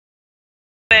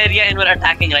area and we're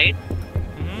attacking, right?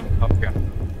 Okay.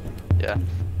 Yeah.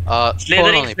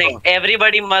 Slithering snake.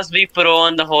 Everybody must be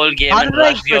prone the whole game and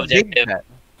rush the objective.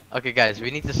 Okay, guys,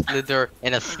 we need to slither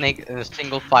in a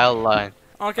single file line.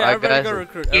 Okay, everybody go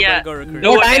recruit. Yeah, Go recruit.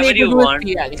 do whatever you want.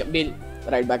 Bill,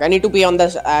 right back. I need to pee on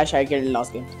this ash I killed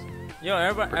last game. Yo,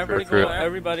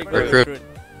 everybody go recruit.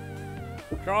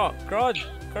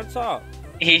 Crodsaw.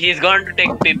 He's going to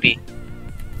take pee.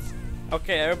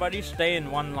 Okay, everybody stay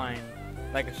in one line,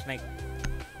 like a snake.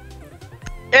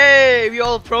 Hey, we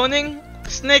all proning?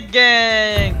 Snake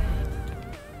gang!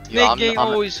 Snake gang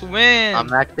always win!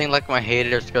 I'm acting like my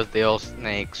haters because they all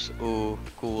snakes. Ooh,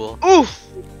 cool. Oof!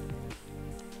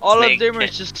 All Snake of them are gang.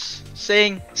 just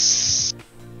saying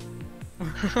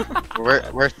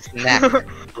We're snack.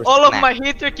 all of my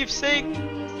hater keep saying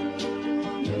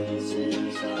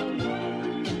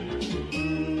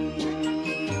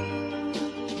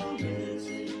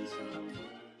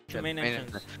Main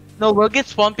entrance. No, we'll get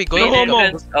swampy. Go Main to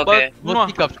entrance, okay. Go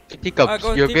teacups.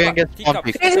 You're gonna get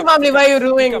swampy. Crazy family, why you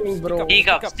ruining me, bro?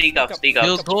 Teacups. You'll get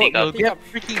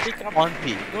freaking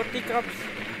swampy. Go teacups.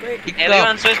 Quick.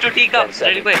 Everyone switch to teacups,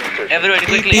 really quick. Everybody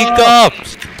quickly.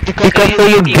 Teacups. Teacups are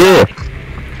you good?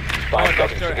 5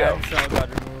 seconds to go. Got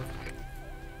removed.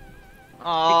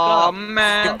 oh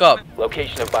man. Teacup.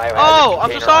 Location of biohazard Oh,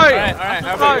 I'm so container sorry. Alright,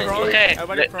 sorry. everybody prone. Okay,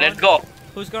 Everybody prone. let's go.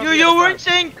 Who's gonna be You the weren't front?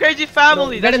 saying crazy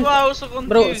family, Bro, that's why I was so confused.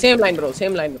 Bro, same line, bro.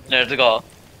 Same line. Let's go.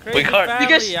 Crazy We got-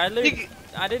 family. Because-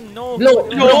 I didn't know. No,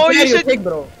 No, no, you you said- take,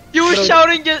 bro. You were Bro.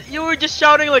 shouting you were just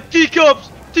shouting like teacups,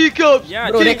 teacups. Yeah,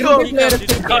 Bro, teacups. teacups. You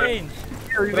didn't change.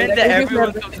 We meant that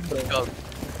everyone comes to teacups.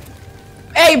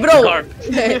 Hey, bro. God.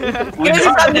 Crazy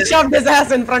family shoved his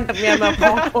ass in front of me. I'm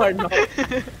awkward now.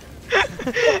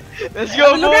 Let's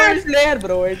go, Look at boys. that flare,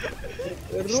 bro. It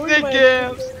ruined Snake my-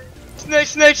 games. Snake.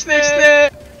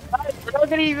 We're not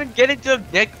gonna even get into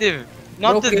objective.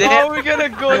 Not Bro, to crazy- How there. are we gonna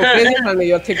go? Bro, crazy family,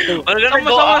 you're thick too. We're gonna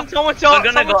go up. Someone tell, We're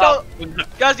gonna go up.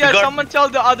 guys, We got- someone tell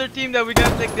the other team that we're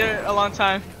gonna take there a long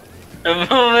time.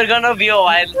 We're gonna be a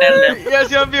while. Tell them. Yeah,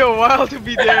 it's gonna be a while to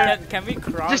be there. Can we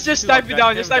cross? Just to type it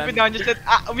down. objective Just type it then? down. Just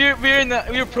that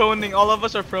we're proning. All of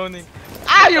us are proning.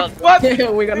 Ah, your butt!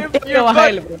 We're gonna take Your a while,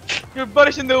 butt, bro. your butt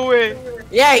is in the way.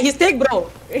 Yeah, he's thick, bro.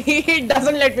 He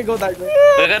doesn't let me go that way.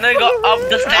 We're gonna go up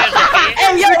the stairs, okay?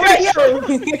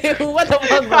 Hey, yo. What the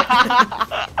fuck, bro?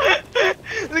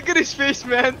 Look at his face,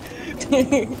 man.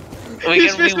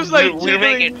 His face was like we'll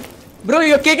make it. jiggling. Bro,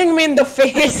 you're kicking me in the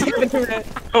face.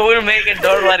 We'll make it.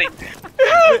 Don't worry.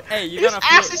 Hey, you're His gonna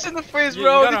ass feel. is in the face, You're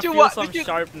bro. gonna Did you feel watch? some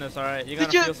sharpness, alright? You're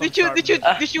gonna feel some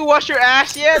sharpness. Did you wash your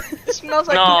ass yet? It smells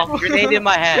like No. Grenade in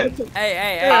my hand.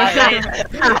 Hey, Guys,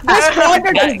 This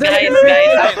product is guys,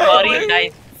 I'm sorry,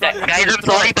 guys. Guys, I'm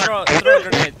sorry, but Throw a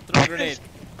grenade. Throw a grenade.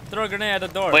 Throw a grenade at the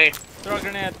door. wait. Throw a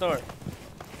grenade at the door.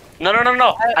 No.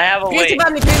 I have a Crazy way.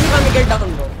 family, get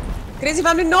down, bro. Crazy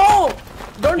family, no!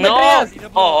 Don't betray No. us.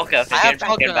 Oh, okay. I have Get back,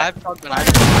 shotgun. get I back. have shotgun.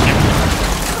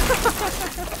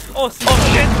 Oh, Oh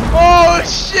shit. Oh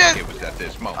shit! It was at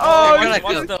this moment. Oh, We're like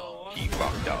what's the? He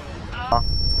fucked up.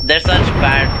 They're such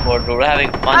bad for dude.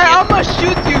 Having fun I'm here. gonna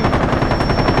shoot you.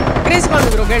 Crazy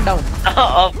family, bro, get down.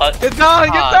 Oh fuck. Get down,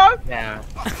 get down. Damn.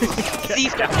 See,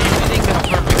 stop using the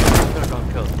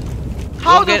perfect kill.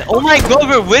 How the? Oh my god,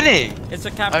 we're winning! It's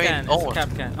a cap I mean, can. oh. It's a cap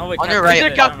can. Oh wait, On cap your can. right. Is there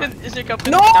Never captain? mind. Is there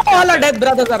captain? No, all our dead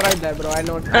brothers are right there, bro. I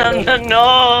know.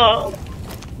 No.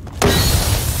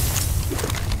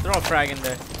 Throw a frag in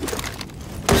there.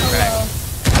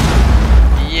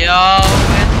 Yo,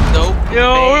 it's dope.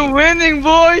 Yo, we're winning,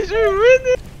 boys. We're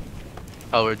winning.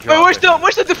 Oh, we're Wait, dropping.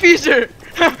 where's the diffuser?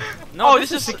 No, Oh, this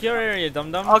this is is- secure area,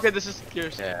 dum dum. Okay, this is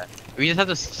yours. Yeah. We just have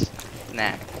to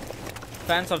snack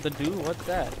Fans of the do. What's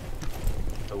that?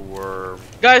 the worm.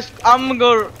 Guys, I'm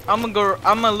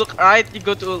gonna look right. You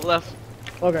go to left.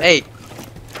 Okay. Hey,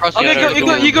 cross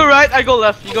Okay, you go right. I go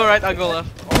left. You go right. I go left.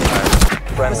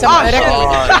 Friendly. Some-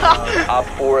 shit. Op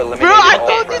 4 eliminated Bro, I all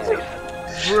told you friendlies.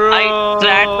 Bro.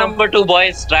 Strat number 2,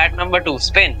 boys. Strat number 2.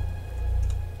 Spin.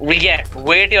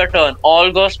 Wait your turn.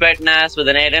 All go Svetnas with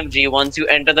an LMG. Once you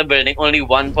enter the building, only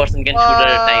one person can shoot at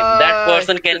a time. That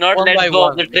person cannot One by let go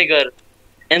one. of the trigger.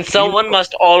 And someone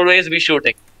must always be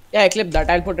shooting. Yeah, I clip that.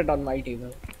 I'll put it on my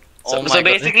TV. So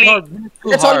basically,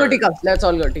 Let's all go teacups. Let's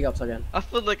all go teacups again. I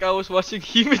felt like I was watching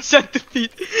Human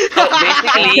Centipede. basically,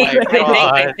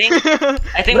 I think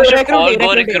we Bro, should all go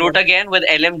recruit. recruit again with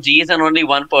LMGs and only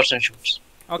one person shoots.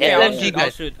 Okay, Yeah, I'll LMG shoot.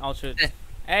 guys. I'll shoot.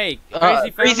 Hey,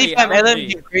 Crazy fam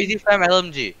LMG. Crazy fam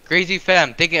LMG. Crazy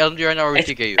fam. Take an LMG right now or we It's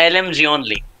take you. LMG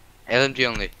only. LMG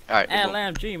only. Alright.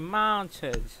 LMG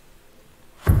mounted.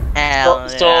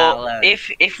 So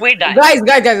if we die, Guys,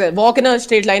 walk in a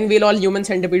straight line. We'll all human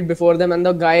centipede before them, and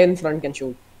the guy in front can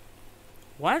shoot.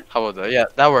 What? How about that? Yeah,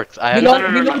 that works. I had We No,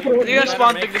 don't, no, we no, don't no. pro- They gonna Gotta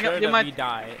spawn make pick. sure They that we might.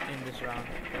 die in this round.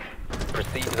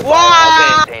 Proceed to the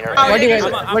Wow! container. What do you guys-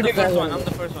 I'm what the do you first guys one. want? I'm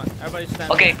the first one. Everybody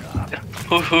stand. Okay.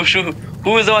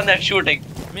 Who is the one that's shooting?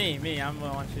 Me. I'm the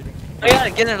one shooting. Oh, yeah,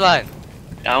 get in line.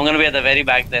 I'm gonna be at the very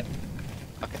back there.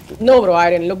 No, bro, I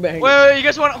didn't look behind. Wait, you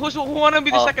guys want who wanna be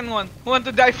the Oh. second one? Who want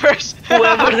to die first?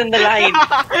 Whoever's in the line.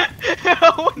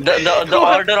 The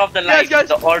order of the line. Guys,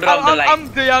 The order of the line.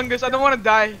 I'm the youngest. I don't wanna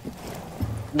die.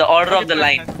 The order of the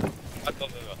line.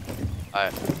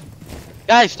 Alright.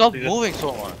 Guys, stop moving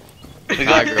so much. We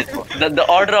got the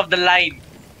order of the line.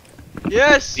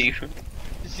 Yes.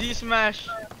 ZeeSmash.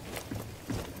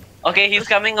 Okay, he's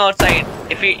coming outside.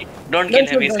 If we don't kill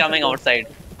him, he's coming outside.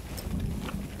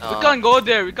 We can't go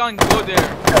there. We can't go there.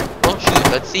 Don't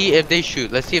shoot. Let's see if they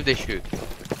shoot. Let's see if they shoot.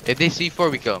 If they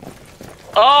C4, we kill 'em.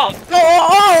 Oh!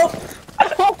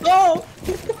 Oh!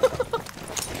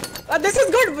 This is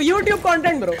good YouTube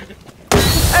content, bro.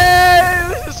 Hey,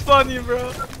 this is funny,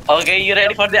 bro. Okay, you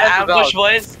ready for the ambush,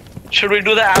 boys? Should we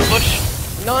do the ambush?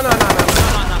 No.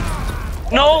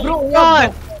 No! Bro,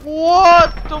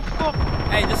 What the fuck,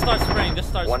 Hey, just start spraying.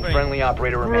 One friendly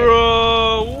operator remaining.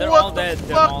 bro? They're What all the dead.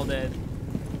 They're fuck? all dead.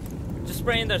 Just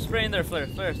spray in there. Flare.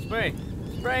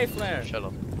 Spray, Flare. Shut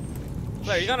up.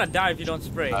 Flare, you're gonna die if you don't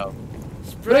spray. Oh.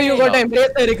 Bro, you gotta embrace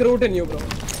the recruit in you, bro.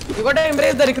 You gotta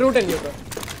embrace the recruit in you, bro.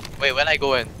 Wait, when I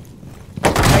go in.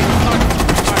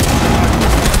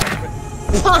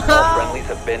 All friendlies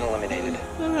have been eliminated.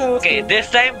 Okay, this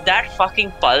time that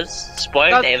fucking pulse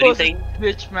spoiled That everything. was a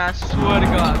bitch, man. Swear to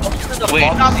God. Wait,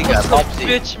 Popsy guy, That was Popsy. a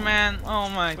bitch, man. Oh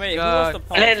my Wait, who God. was the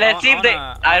pulse? let's see if they.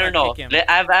 I don't know. Kick him.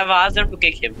 I've asked them to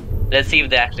kick him. Let's see if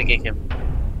they actually kick him.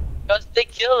 Because they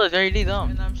kill us already,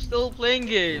 dumb. And I'm still playing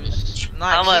games.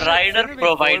 Nice. I'm a rider It's gonna be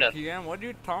 4 provider. PM. What are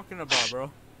you talking about,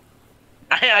 bro?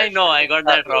 I know, I got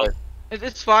that wrong.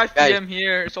 It's 5 Guys. PM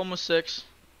here. It's almost 6.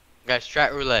 Guys,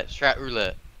 strat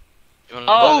roulette. You wanna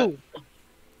Oh! know?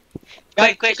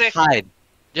 Quick, Just hide.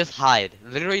 Just hide.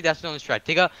 Literally, that's the only strat.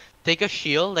 Take a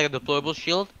shield, like a deployable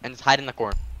shield, and just hide in the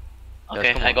corner.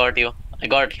 Okay, come I on. got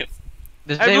you.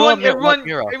 Does Everyone, anyone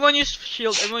Mira? everyone use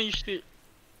shield. Everyone use shield.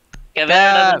 Kavera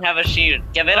doesn't have a shield.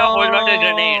 Kavera, hold on to a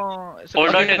grenade. It's Hold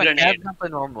okay. on to a grenade. Not the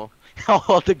normal.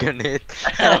 Hold the grenade.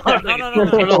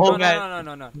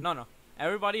 No.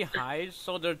 Everybody hides,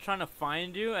 so they're trying to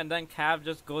find you, and then Cav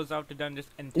just goes out to them just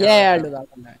Yeah, I'll do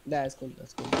that. That's cool. Yeah,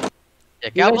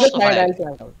 You Cav guys just also hide, hide. I'll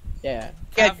flank out. Yeah.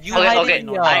 Cav, you Okay, hide okay. in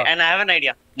And I have an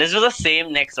idea. Let's do the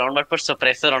same next round, but put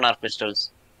suppressor on our pistols.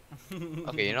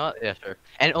 Okay, you know what? Yeah, sure.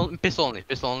 And pistol only.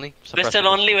 Pistol Suppressor.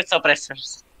 only with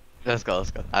suppressors. Let's go.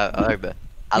 I like that.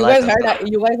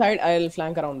 You guys hide, I'll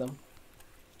flank around them.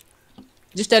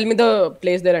 Just tell me the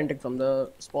place they're entered from,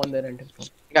 the spawn they're entered from.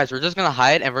 Guys, we're just gonna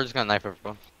hide and we're just gonna knife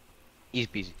everyone. Easy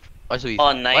peasy. Why so easy? Oh,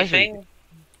 Why so easy? knifing?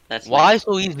 That's Why nice.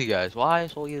 so easy, guys? Why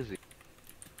so easy?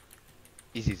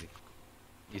 Easy.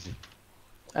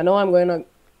 I know I'm gonna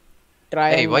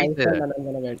try Hey, and why you knife say them that? and I'm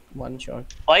gonna get one shot.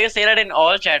 Why you say that in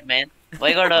all chat, man? Why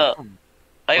you gotta...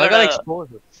 Why you I gotta gotta... expose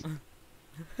us.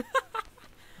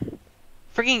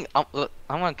 Freaking! I'm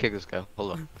gonna kick this guy.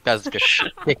 Hold on, guys, kick.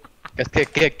 Guys,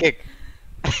 kick.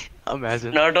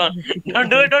 Imagine. No, don't do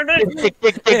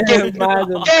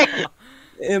it. Kick.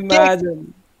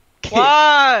 Imagine.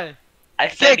 Why? I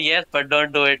said yes, but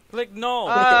don't do it. Click no.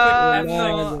 Ah, Click F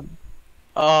no.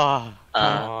 Oh,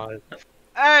 Uh,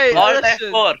 Hey, Alt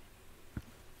listen. F4.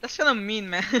 That's kinda mean,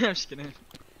 man. I'm just kidding.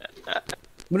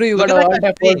 Bro, you Look gotta at alt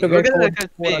that F4 to ping, look get at that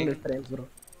 400 ping. frames, bro.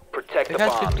 Protect the it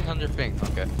has bomb. 1500 ping.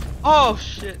 Okay. Oh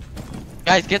shit.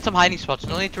 Guys, get some hiding spots.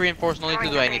 No need to reinforce. No need to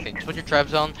do anything. Just put your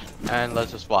traps on and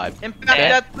let's just vibe. Impact Okay.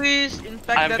 that, please.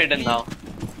 Impact I'm that. hidden please. now.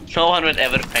 No one will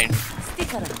ever find.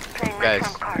 Guys,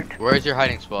 where's your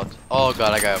hiding spot? Oh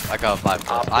god, I got 5.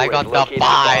 Op I 4 got has the located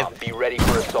 5. bomb. Be ready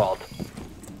for assault.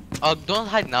 Don't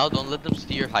hide now. Don't let them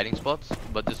see your hiding spots.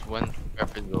 But just when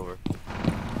ref is over.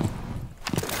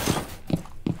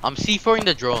 I'm C4ing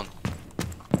the drone.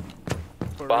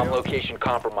 For Bomb real? location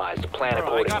compromised. Plan Bro,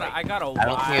 accordingly. I got a I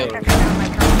don't wide think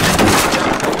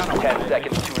 10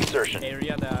 seconds to insertion.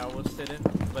 area that I was sitting,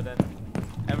 but then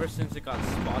ever since it got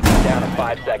spotted, Down to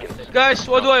I 5 don't know how to seconds. sit. Guys,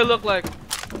 what do I look like? You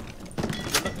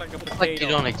look like a potato. like you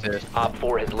don't exist. Op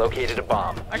 4 has located a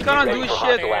bomb. I Be cannot ready do for shit.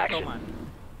 hostile action. Come on.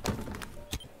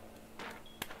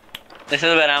 This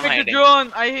is where I'm Like the hiding.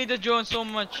 drone. I hate the drone so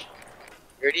much.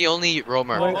 You're the only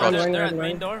roamer. Going Oh, on, they're going at on,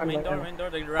 main going door, on, main going door,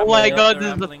 on. they're Oh my rappelling god, up,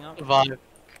 this is they're the rappelling up. vibe.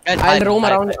 Guys, I'll hide, roam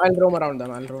hide, around. hide. I'll roam around them.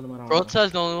 Crodsaw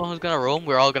is the only one who's gonna roam.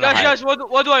 We're all gonna Guys, hide. guys,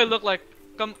 what do I look like?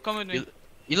 Come with me.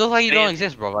 You look like you don't Crazy.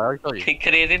 exist, bro. I already told you.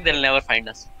 Crazy, they'll never find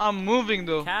us. I'm moving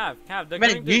though. Cav, they're Man,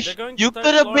 going to, you, they're going you to third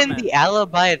could have floor, been man. the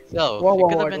alibi itself. Whoa, You whoa,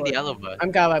 could whoa, have been the whoa. alibi.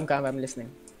 I'm calm, I'm listening.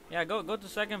 Yeah, go to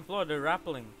second floor. They're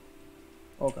rappelling.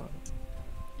 Okay.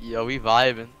 Yo, we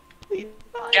vibing.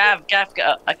 Cav,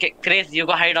 okay, Crazy, you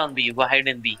go hide on B. You go hide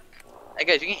in B. Hey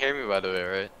guys, you can hear me by the way,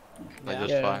 right? Like, Yeah.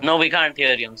 just Yeah. fine. No, we can't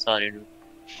hear you. I'm sorry, dude.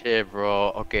 Shit, bro.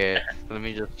 Okay, let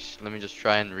me just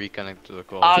try and reconnect to the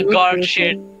call. Oh god,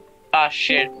 shit. Ah,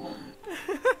 shit.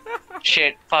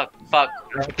 Shit, fuck.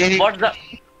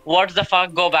 What's the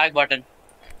fuck go back button?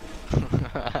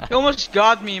 You almost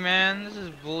got me, man. This is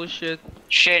bullshit.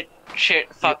 Shit,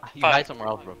 fuck. You hide somewhere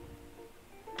else, bro.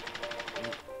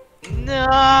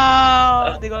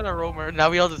 No, they got a roamer. Now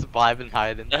we all just vibe and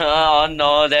hiding. Oh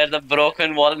no, there's a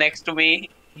broken wall next to me.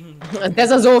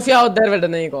 There's a Zofia out there with a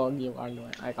Nikon. You can't do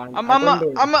it. I can't. I'm I couldn't do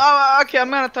it. okay.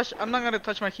 I'm not gonna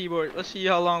touch my keyboard. Let's see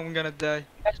how long I'm gonna die.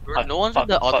 No one's on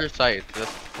the other side. That's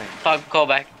the thing. Fuck, go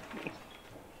back.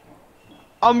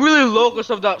 I'm really low because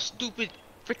of that stupid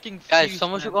freaking Guys, fuse,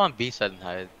 someone man. should go on B side and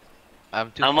hide.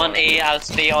 I'm too. I'm far. on A, I'll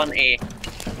stay on A.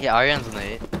 Yeah, Aryan's on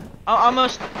A. I'm a.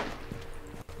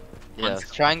 Yeah,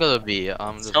 try and go to B.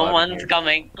 I'm just. Someone's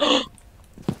coming. Oh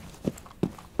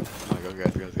my god,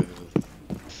 guys.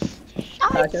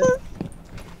 Gotcha.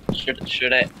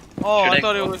 Should I? Oh, Should I I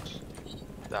thought it go? was.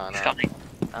 He's coming.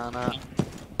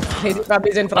 Crazy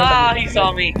Family's in front Ah, of me. he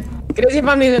saw me. Crazy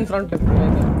Family's in front of me.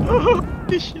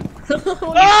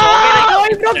 Ah! Oh,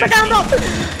 he broke the camera!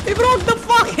 He broke the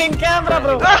fucking camera,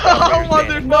 bro! Oh,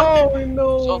 motherfucker!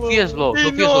 No. Sophia's low. They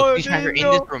Sophia's know, low. they ZeeSmasher in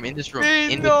know. this room.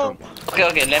 They In this know. room.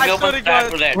 Okay, let I me swear open to God.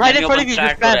 Strat roulette. Right Let in me front of open you.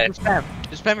 Strat roulette.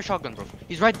 Just spam your shotgun, bro.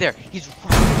 He's right there. He's right.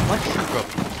 One shoot, bro.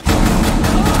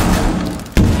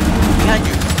 Behind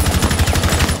you.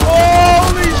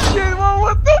 Holy shit!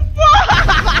 What the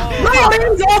fuck? My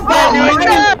hands off,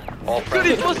 man! All Dude, it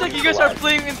friendly feels like you guys are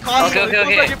playing in console. Okay. It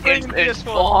feels like you're playing in It's PS4.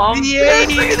 bomb. Yes,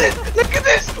 look at this! Look at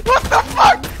this! What the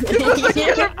fuck? It feels like you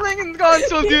guys are playing in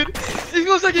console, dude. It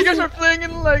feels like you guys are playing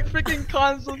in like freaking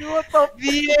console. Dude, what the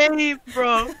VA,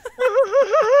 bro.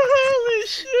 Holy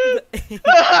shit!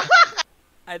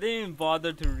 I didn't even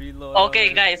bother to reload.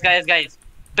 Okay, already. guys.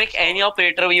 Pick any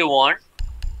operator you want.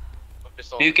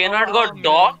 You cannot Oh, go man.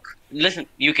 dock. Listen,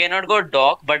 you cannot go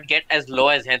dock, but get as low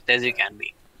as health as you can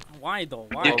be. Why though?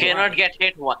 Why? You cannot get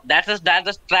hit one. That's a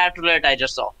strat roulette I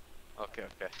just saw. Okay.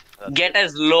 Get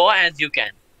as low as you can.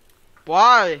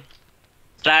 Why?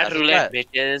 Strat That's a roulette, strat.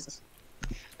 bitches.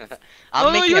 I'm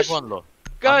No, making you everyone low.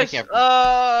 Guys, making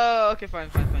okay, fine.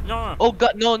 No. Oh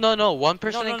god, no. One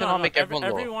person cannot make everyone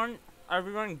low.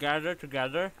 Everyone gather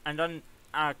together and then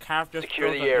Calf just Secure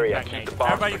throws the an area. impact Keep grenade. the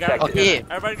bombs Everybody gather protected. Okay.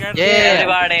 together. Everybody gather Yeah. together.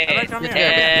 Everybody. Everybody come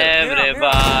here.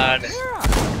 Everybody.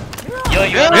 Yo,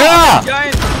 you Yeah!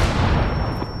 Giant.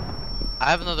 I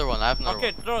have another one.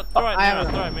 Okay, throw it, I have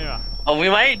Mira, throw it, Mira. Oh, we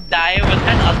might die with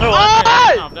that other one.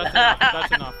 Ah!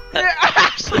 That's enough. You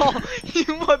asshole!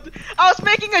 You mother- I was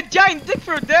making a giant dick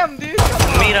for them, dude.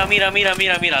 Come on. Mira.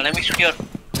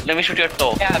 Let me shoot your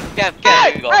toe. Cap. There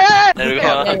we go. Hey! There we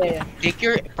Yeah, go. yeah. Take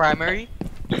your primary.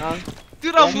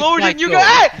 Dude, I'm Yeah. lower than you Go.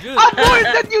 guys. Hey! Dude. I'm lower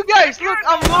than you guys. Look,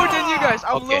 I'm lower than you guys.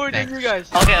 I'm Okay, lower than thanks. you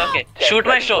guys. Okay. Shoot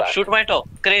my seconds toe. left. Shoot my toe.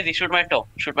 Crazy. Shoot my toe.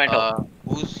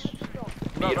 Who's?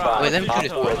 Be Wait, advised, let me Op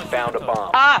shoot 4 it. has found a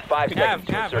bomb. Ah! 5 seconds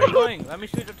to Calf, where you insertion. going? Let me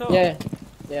shoot your toe.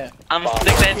 Yeah. I'm Bomb 6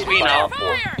 located HP by now. Op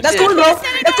 4. That's cool,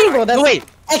 bro. That's No, wait.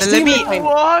 Let extremely me fine.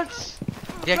 What?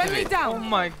 deactivate. Oh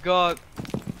my god.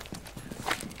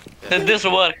 This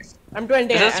works. I'm 20.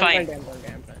 This is I'm fine. 20.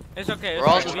 It's okay. We're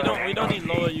all It's okay. We don't need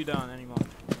lower you down anymore.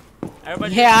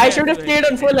 Everybody Yeah, I just should have get stayed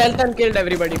on full health and killed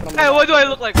everybody from Hey, the what do I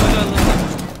look like?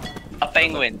 A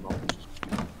penguin.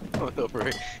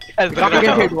 Can't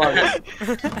get hit once.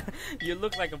 You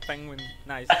look like a penguin.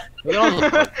 Nice. We all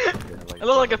look like- I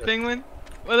look like a penguin.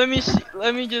 Well, let me see.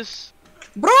 Let me just.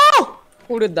 Bro!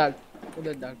 Who did that?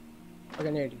 I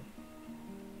can hit you.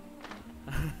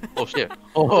 Oh shit.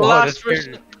 Oh, Last that's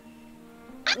person. weird.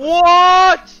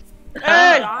 What?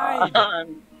 Hey! Died.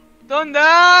 Don't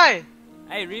die!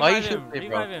 Hey, Why you revive him. shoot me,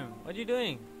 bro? Revive him. What are you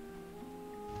doing?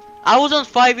 I was on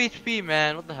 5 HP,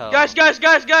 man. What the hell? Guys!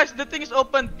 The thing is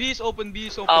open. B is open.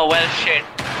 Oh well, shit.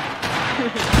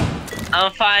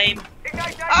 I'm fine.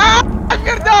 Ah! I'm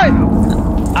gonna die!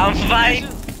 I'm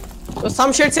fine. So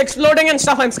some shit's exploding and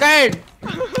stuff. I'm scared.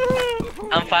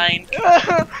 I'm fine.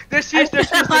 There's fuse.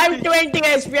 I'm 20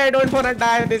 HP. I don't wanna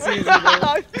die this easy, bro.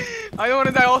 I don't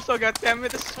wanna die also, goddammit.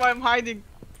 This is why I'm hiding.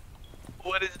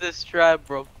 What is this trap,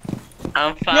 bro?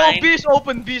 I'm No, fine. B is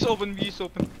open. B is open.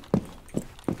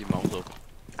 Your mom's open.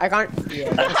 I can't.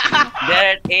 Yeah.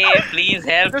 They're at A. Please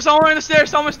help. There's someone in the stairs.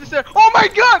 Someone's in the stairs. Oh my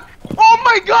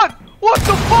god! What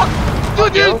the fuck?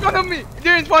 Dude, they're in front of me.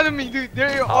 They're in front of me, dude.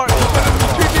 They are in front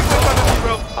of me. 3 people in front of me,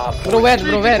 bro. Bro, where?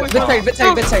 Which side? Which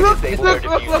side? Which side? Look. Hey,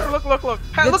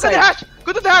 look at the hatch.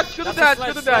 Go to the hatch. Go to the hatch.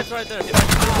 Go to the hatch. Right there.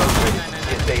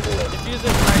 Disable it. Diffuser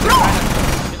is right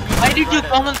at Why did you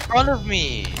come in front of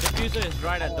me? Diffuser is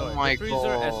right at door. my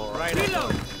Diffuser is God. right at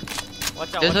door.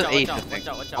 Watch out, There's watch an out, eight, watch I out, think. watch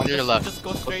out, watch On out. your left. Just go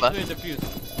What's straight left? to the diffuse.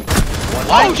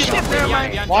 Why Oh, you shit, never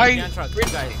mind. Behind Why- behind truck, you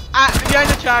guys. Behind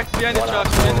the truck. Behind the truck.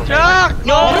 Behind the truck.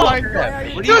 No! Oh my What god. are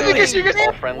you Dude, doing?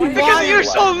 All friendly. because you're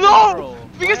so low.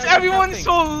 Because Why are you everyone's tapping?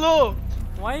 so low.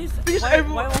 Why is Because why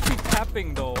everyone- was he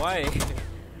tapping though? Why? You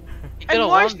And could've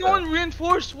why won is no that. one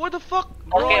reinforced? What the fuck?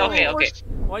 Okay.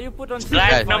 Why you put on Strat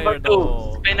fire number 2.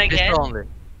 though? Spin Pistol again. only.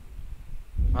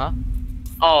 Huh?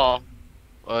 Oh.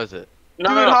 What is it? No,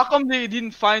 Dude, no, no. how come they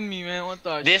didn't find me, man? What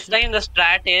the This shit? time the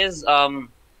strat is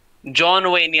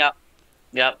John Wayne. Yep.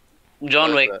 John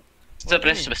What Wick. is it?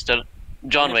 Suppressed pistol.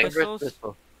 John Wick. Pistol?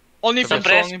 Pistol. Only pistol,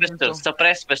 Suppressed only pistol. pistol.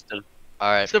 Suppressed pistol.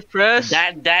 Alright, Suppress.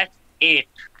 That's 8.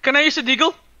 Can I use a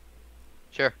deagle?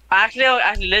 sure.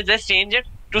 Actually, let's change it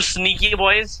to sneaky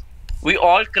boys. We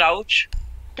all crouch.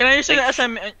 Can I use an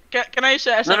SM? Can I use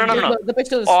an SM? No. The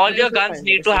pistol is. All the your pistol is guns fine,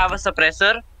 need the to pistol have a is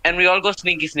suppressor, and we all go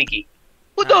sneaky.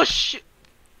 What the shit?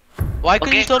 Why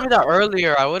couldn't you Okay. tell me that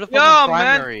earlier? I would have put Yeah, him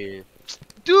man. primary.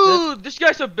 Dude, this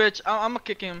guy's a bitch. I'm gonna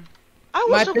kick him. I was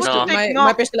My supposed pistol, to take my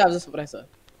knock. pistol has a suppressor.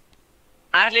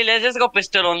 Actually, let's just go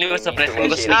pistol only with suppressor. We'll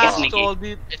go Ah, sneaky. Asshole,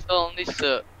 dude. Pistol only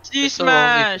to...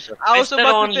 ZeeSmash. I was Pistol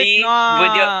about to only take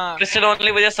with your knock. pistol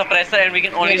only with your suppressor, and we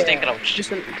can only Yeah, stay yeah. crouched.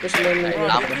 Pistol only. Bro,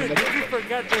 did you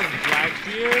forget this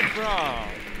Blackbeard, bro?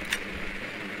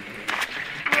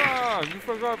 Bro, you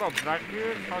forgot about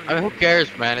Blackbeard? I mean, who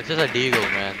cares, man? It's just a deagle,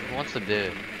 man. Who wants to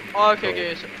do?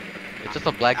 Okay. So It's just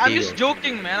a black I'm deagle. just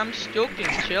joking, man. I'm just joking.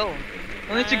 Chill.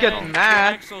 No need to Man, get don't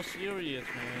mad. act so serious,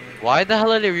 man. Why the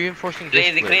hell are they reinforcing this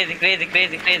Crazy. place?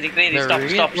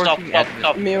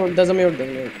 Stop. Mute. There's a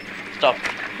mute. Stop.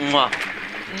 Mwah.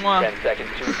 Mwah. 10 seconds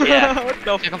to Yeah. What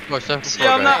the f- Second floor, second See,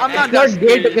 floor, I'm not. guys. I'm not It's not that gay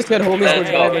to serious. kiss your homies Let's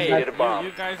goodbye go. with Located that. a bomb.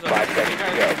 You guys 5 are seconds to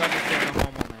gonna go. stay in the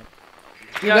homo, man.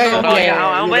 You guys, no, No, yeah,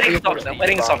 I'm you- wearing you- socks. I'm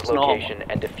wearing Bomb socks. No. location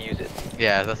and defuse it.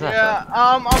 Yeah, that's not Yeah.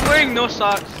 I'm wearing no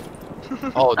socks.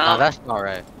 Oh, no, Ah. that's not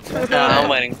right. No, I'm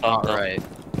wearing Not socks. right.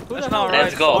 Who That's the hell not wears right.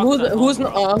 Let's go. socks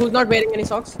at home? Who's not wearing any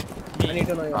socks? I need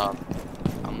to know. Um,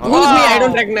 I'm Who's not... me? I Wow.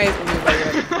 don't recognize you by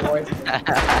your voice.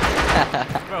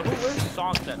 Bro, who wears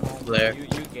socks at home? Blair. You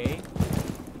gay?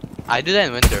 I do that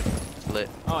in winter. It's lit.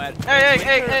 Oh, at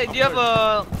Hey, do you have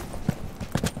a?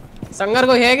 Sangar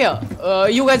ko hai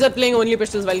kya? You guys are playing only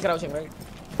pistols while crouching, right?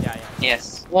 Yeah.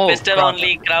 Yes. Whoa, Pistol crouch.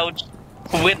 only, crouch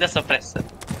with the suppressor.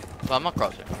 Well, I'm not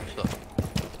crouching. So.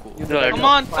 Cool. You Good. Come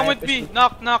on, come with me.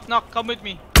 Knock. Come with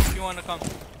me. If you wanna come.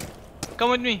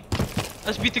 Come with me.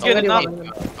 Let's be together. Already Knock.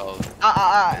 won. Oh,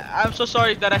 I'm so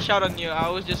sorry that I shout on you. I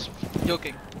was just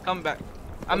joking. Come back.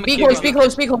 I'm a Speak kid. hole,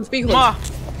 speak hole. Mwah.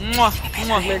 Mwah.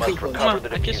 Must recover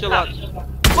the I kiss diffuser. you a lot.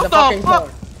 The What the fucking fuck?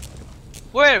 floor.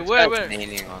 Where? That's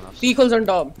meaning on us. Peak holes on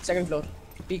top, second floor.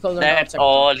 Peak holes on top, That's second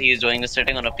floor. all he's doing is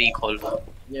sitting on a peak hole.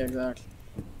 Yeah, exactly.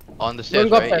 On the Don't stairs,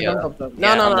 go right? upstairs, Yeah. don't go upstairs.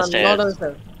 Yeah, No, on the not stairs. on the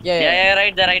stairs. Yeah, Yeah,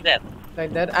 right there. right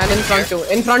there. And in front too.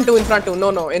 In front too.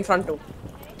 No, in front too.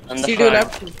 On the See to your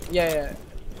front. left. Yeah.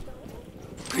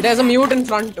 There's a mute in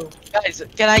front too. Guys,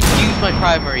 can I use my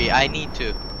primary? I need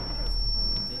to.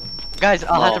 Guys,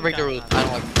 I'll have to break the rules. I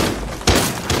don't like.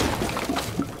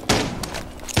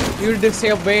 You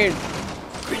disobeyed.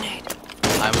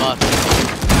 I must.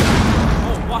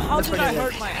 Oh, well, how did I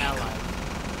hurt my ally?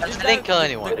 I didn't kill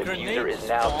anyone. The The diffuser grenade is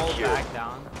now fall secured. back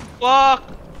down. Fuck.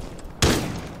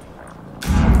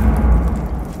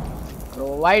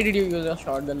 Bro, why did you use a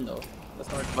shotgun though?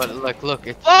 That's not. But look,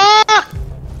 it's. Fuck.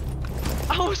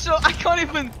 I can't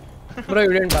even. Bro,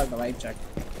 you didn't pass the vibe check.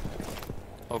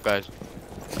 Oh, guys.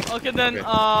 Okay then. There's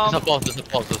a pulse. There's a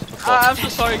pulse. There's a pulse. I'm so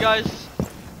sorry, guys.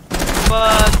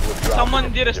 But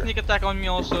someone did a sneak attack on me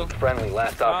also. Friendly,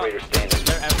 last operator standing.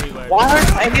 They're everywhere. Why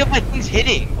aren't any of my things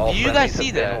hitting? All Do you guys friendlies see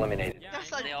have been that? eliminated. Yeah,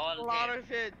 That's I like They all a lot hit. of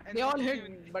hit. And They all not hit,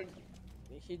 even- but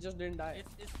he just didn't die.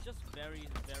 It's just very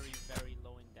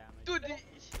low in damage. Dude,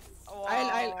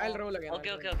 I'll roll again.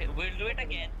 Okay. We'll do it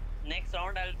again. Next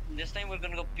round, this time we're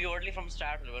gonna go purely from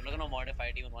start. We're not gonna modify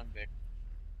it even one bit.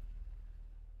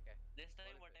 This time.